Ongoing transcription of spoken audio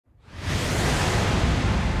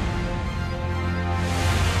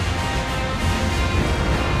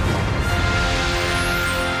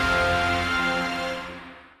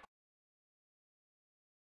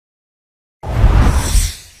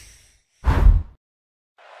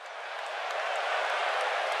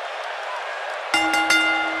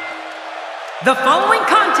The following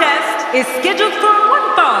contest is scheduled for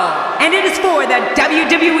one fall, and it is for the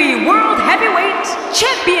WWE World Heavyweight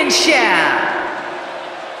Championship.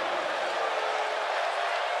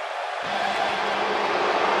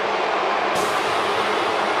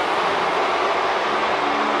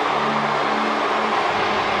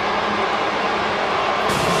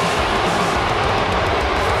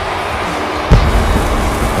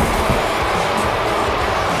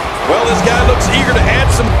 Well, this guy looks eager to add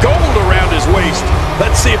some gold around his waist.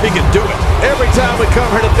 Let's see if he can do it. Every time we come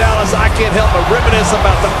here to Dallas, I can't help but reminisce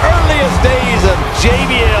about the earliest days of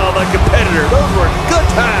JBL, the competitor. Those were good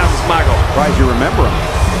times, Michael. Surprised you remember him.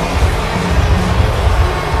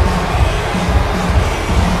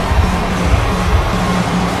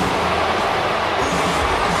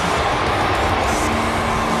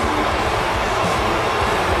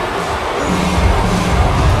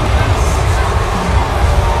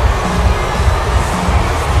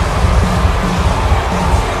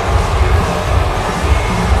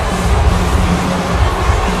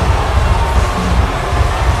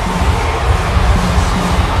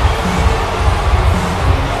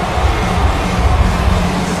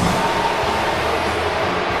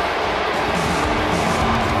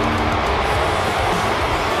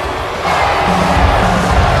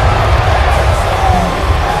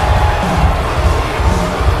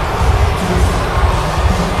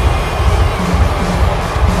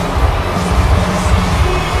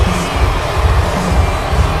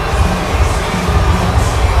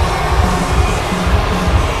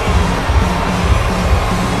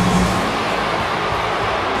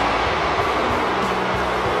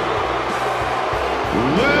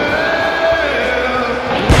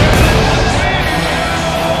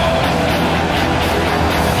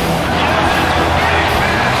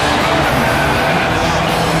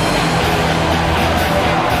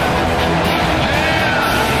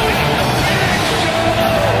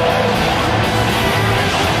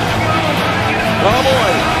 Oh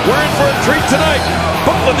boy, we're in for a treat tonight.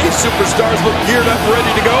 Both of these superstars look geared up, ready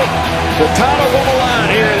to go. The title on the line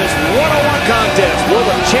here in this one-on-one contest. Will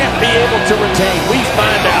the champ be able to retain? We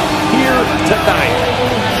find out here tonight.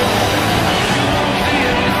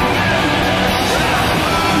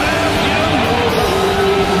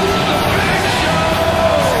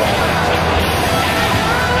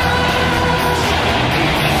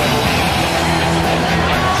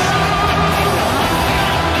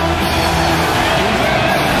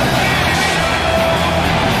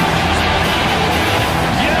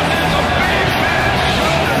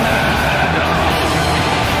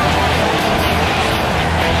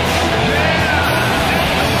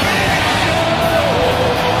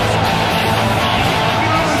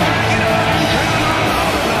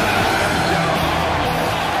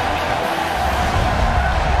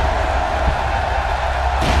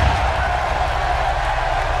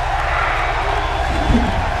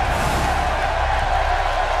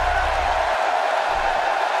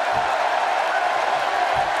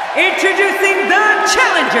 Introducing the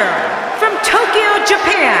challenger from Tokyo,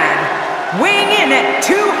 Japan, weighing in at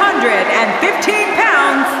 215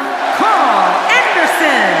 pounds, Karl.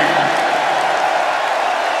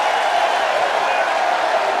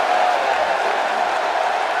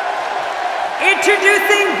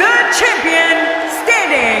 Introducing the champion,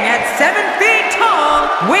 standing at 7 feet tall,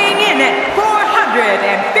 weighing in at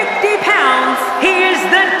 450 pounds, he is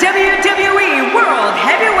the WWE World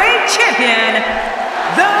Heavyweight Champion,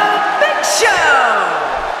 The Big Show!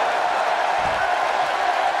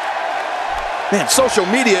 Man, social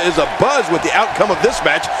media is abuzz with the outcome of this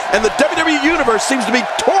match, and the WWE Universe seems to be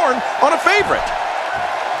torn on a favorite.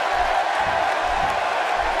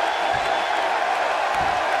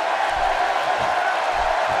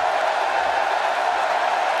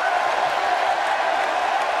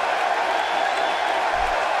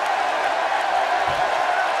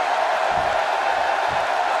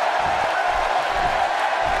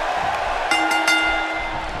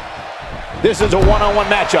 This is a one-on-one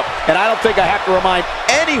matchup, and I don't think I have to remind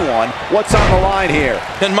anyone what's on the line here.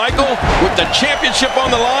 And Michael, with the championship on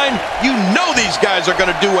the line, you know these guys are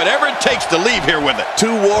going to do whatever it takes to leave here with it.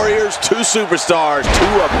 Two warriors, two superstars,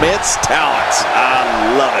 two immense talents.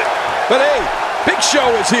 I love it. But hey, Big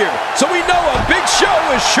Show is here, so we know a big show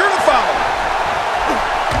is sure to follow.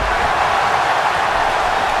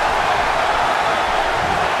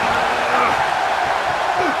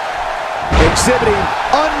 Exhibiting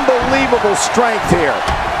unbelievable strength here.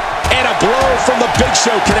 And a blow from the Big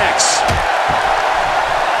Show connects.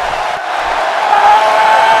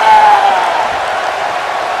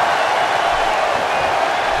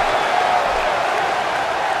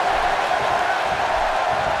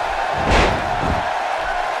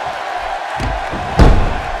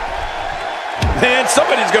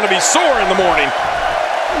 somebody's going to be sore in the morning.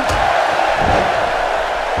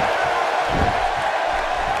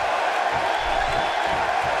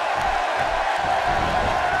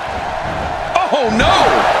 Oh, no!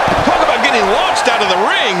 Talk about getting launched out of the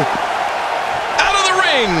ring. Out of the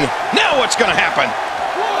ring. Now what's going to happen?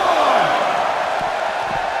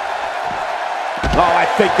 Oh, I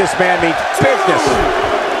think this man means business.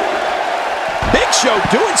 Big Show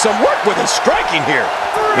doing some work with his striking here.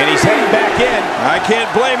 And he's heading back in. I can't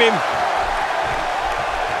blame him.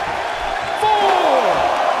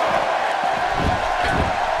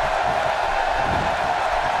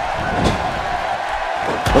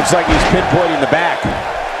 4. Looks like he's pinpointing the back.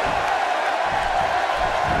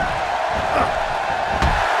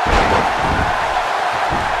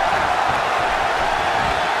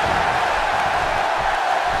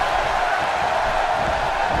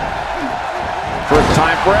 First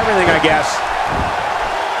time for everything, I guess.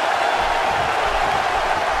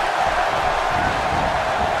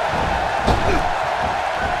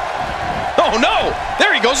 Oh, no!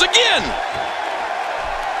 There he goes again!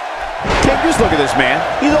 King, just look at this man.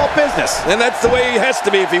 He's all business. And that's the way he has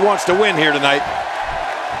to be if he wants to win here tonight.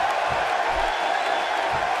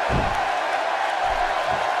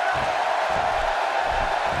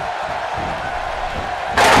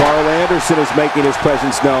 Karl Anderson is making his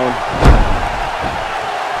presence known.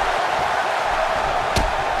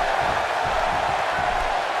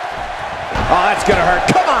 Oh, that's gonna hurt.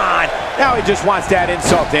 Come on! Now he just wants that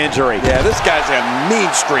insult to injury. Yeah, this guy's a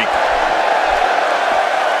mean streak.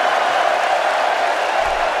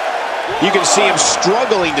 You can see him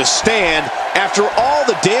struggling to stand after all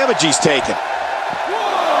the damage he's taken.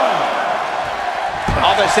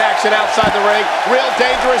 All this action outside the ring, real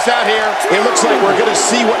dangerous out here. It looks like we're gonna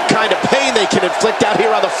see what kind of pain they can inflict out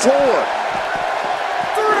here on the floor.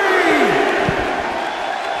 3.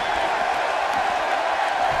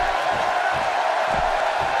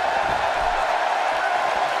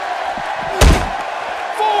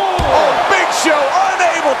 Oh, Big Show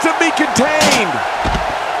unable to be contained.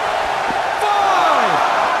 5.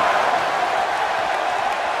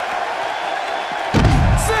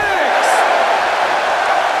 6.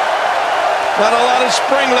 Not a lot of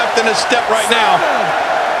spring left in his step right now.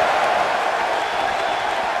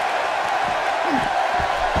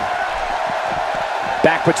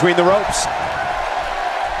 Back between the ropes.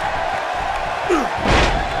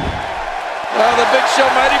 Oh, the Big Show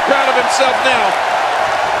mighty proud of himself now.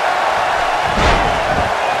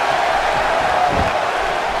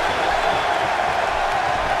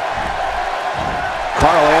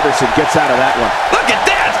 Karl Anderson gets out of that one. Look at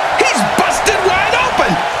that! He's busted wide open!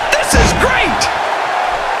 This is great!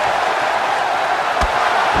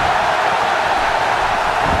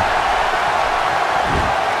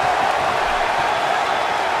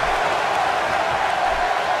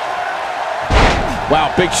 Wow,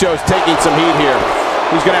 Big Show's taking some heat here.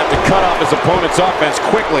 He's going to have to cut off his opponent's offense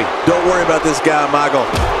quickly. Don't worry about this guy, Michael.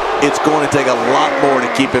 It's going to take a lot more to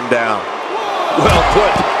keep him down. Well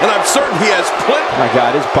put, and I'm certain he has plenty. My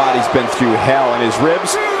God, his body's been through hell, and his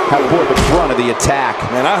ribs have bore the brunt of the attack.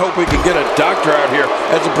 Man, I hope we can get a doctor out here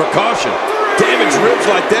as a precaution. Damaged ribs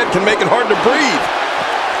like that can make it hard to breathe.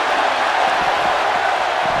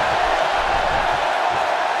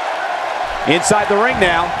 Inside the ring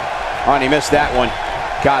now. Oh, and he missed that one.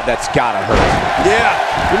 God, that's gotta hurt. Yeah,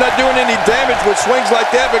 you're not doing any damage with swings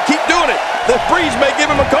like that, but keep doing it. The breeze may give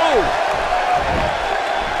him a cold.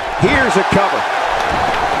 Here's a cover.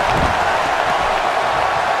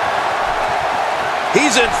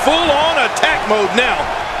 He's in full-on attack mode now.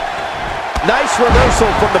 Nice reversal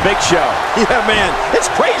from the Big Show. Yeah, man,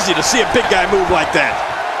 it's crazy to see a big guy move like that.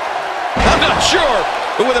 I'm not sure,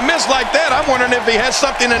 but with a miss like that, I'm wondering if he has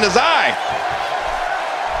something in his eye.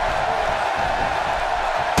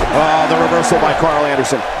 Oh, the reversal by Karl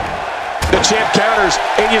Anderson. The champ counters,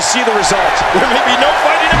 and you see the result. There may be no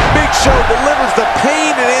fighting. Big Show delivers the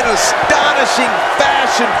pain in astonishing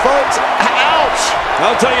fashion, folks. Ouch!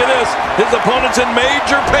 I'll tell you this, his opponent's in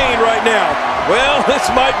major pain right now. Well, this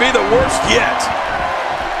might be the worst yet.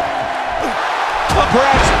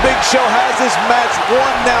 Perhaps Big Show has this match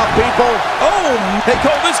won now, people. Oh, hey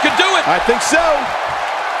Cole, this could do it. I think so.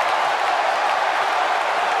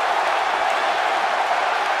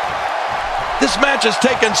 This match has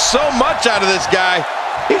taken so much out of this guy.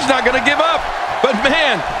 He's not going to give up. But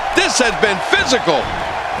man, this has been physical.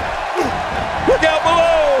 Look out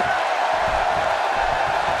below.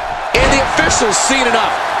 And the official's seen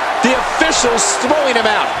enough. The official's throwing him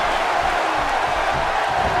out.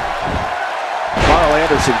 Karl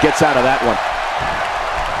Anderson gets out of that one.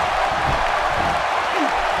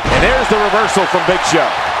 And there's the reversal from Big Show.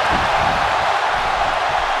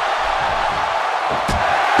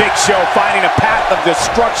 Big Show finding a path of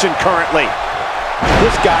destruction currently.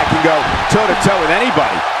 This guy can go toe-to-toe with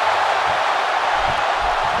anybody.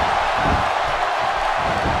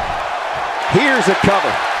 Here's a cover.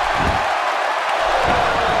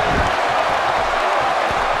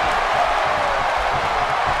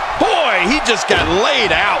 Boy, he just got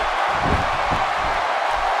laid out.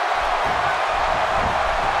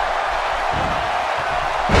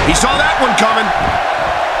 He saw that one coming.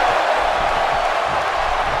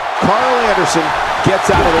 Karl Anderson gets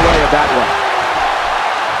out of the way of that one.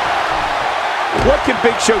 What can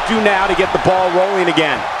Big Show do now to get the ball rolling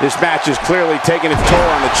again? This match is clearly taking its toll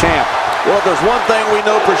on the champ. Well, if there's one thing we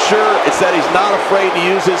know for sure, it's that he's not afraid to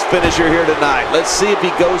use his finisher here tonight. Let's see if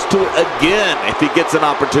he goes to it again if he gets an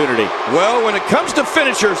opportunity. Well, when it comes to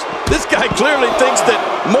finishers, this guy clearly thinks that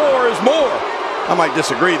more is more. I might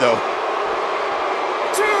disagree, though.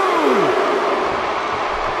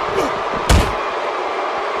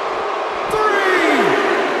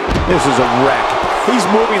 This is a wreck. He's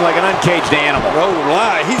moving like an uncaged animal. No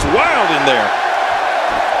lie, he's wild in there.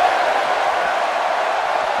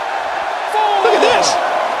 Look at this.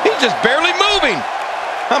 He's just barely moving.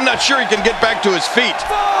 I'm not sure he can get back to his feet.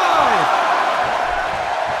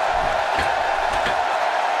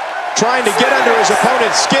 Trying to get under his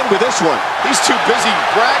opponent's skin with this one. He's too busy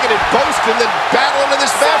bragging and boasting than battling in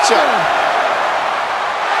this matchup.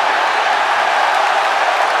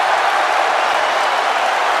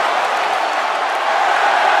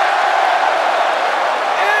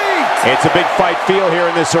 It's a big fight feel here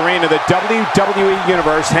in this arena. The WWE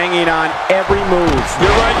Universe hanging on every move.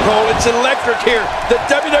 You're right, Cole. It's electric here. The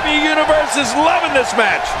WWE Universe is loving this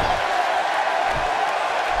match.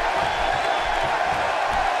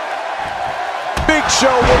 Big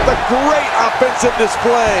Show with a great offensive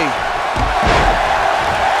display.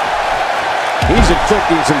 He's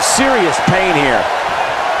inflicting some serious pain here.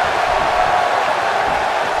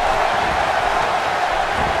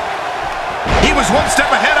 He was one step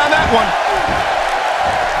ahead on that one.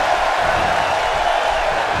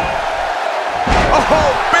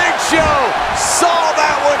 Oh, Big Show saw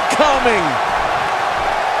that one coming.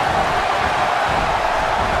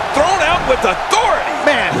 Thrown out with authority.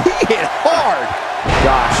 Man, he hit hard.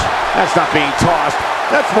 Gosh, that's not being tossed.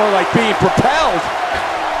 That's more like being propelled.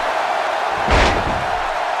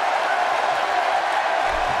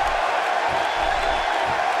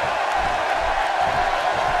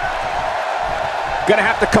 Gonna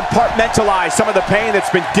have to compartmentalize some of the pain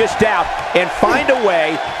that's been dished out and find a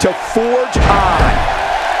way to forge on.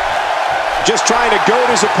 Just trying to goad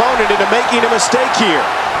his opponent into making a mistake here.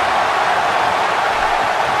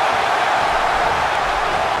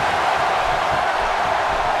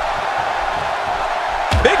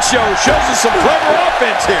 Big Show shows us some clever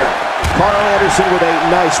offense here. Karl Anderson with a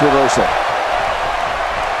nice reversal.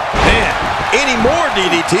 Man, any more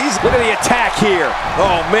DDTs? Look at the attack here.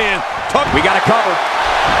 Oh, man. We got to cover.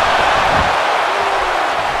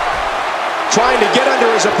 Trying to get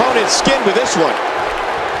under his opponent's skin with this one.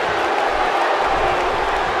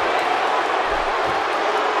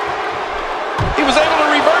 He was able to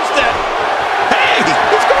reverse that. Hey,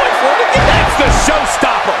 he's going for it again. That's the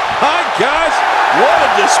showstopper. My gosh, what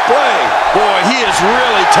a display. Boy, he is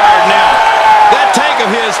really tired now. That tank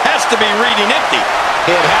of his has to be reading empty.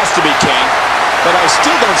 It has to be, King, but I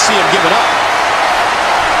still don't see him giving up.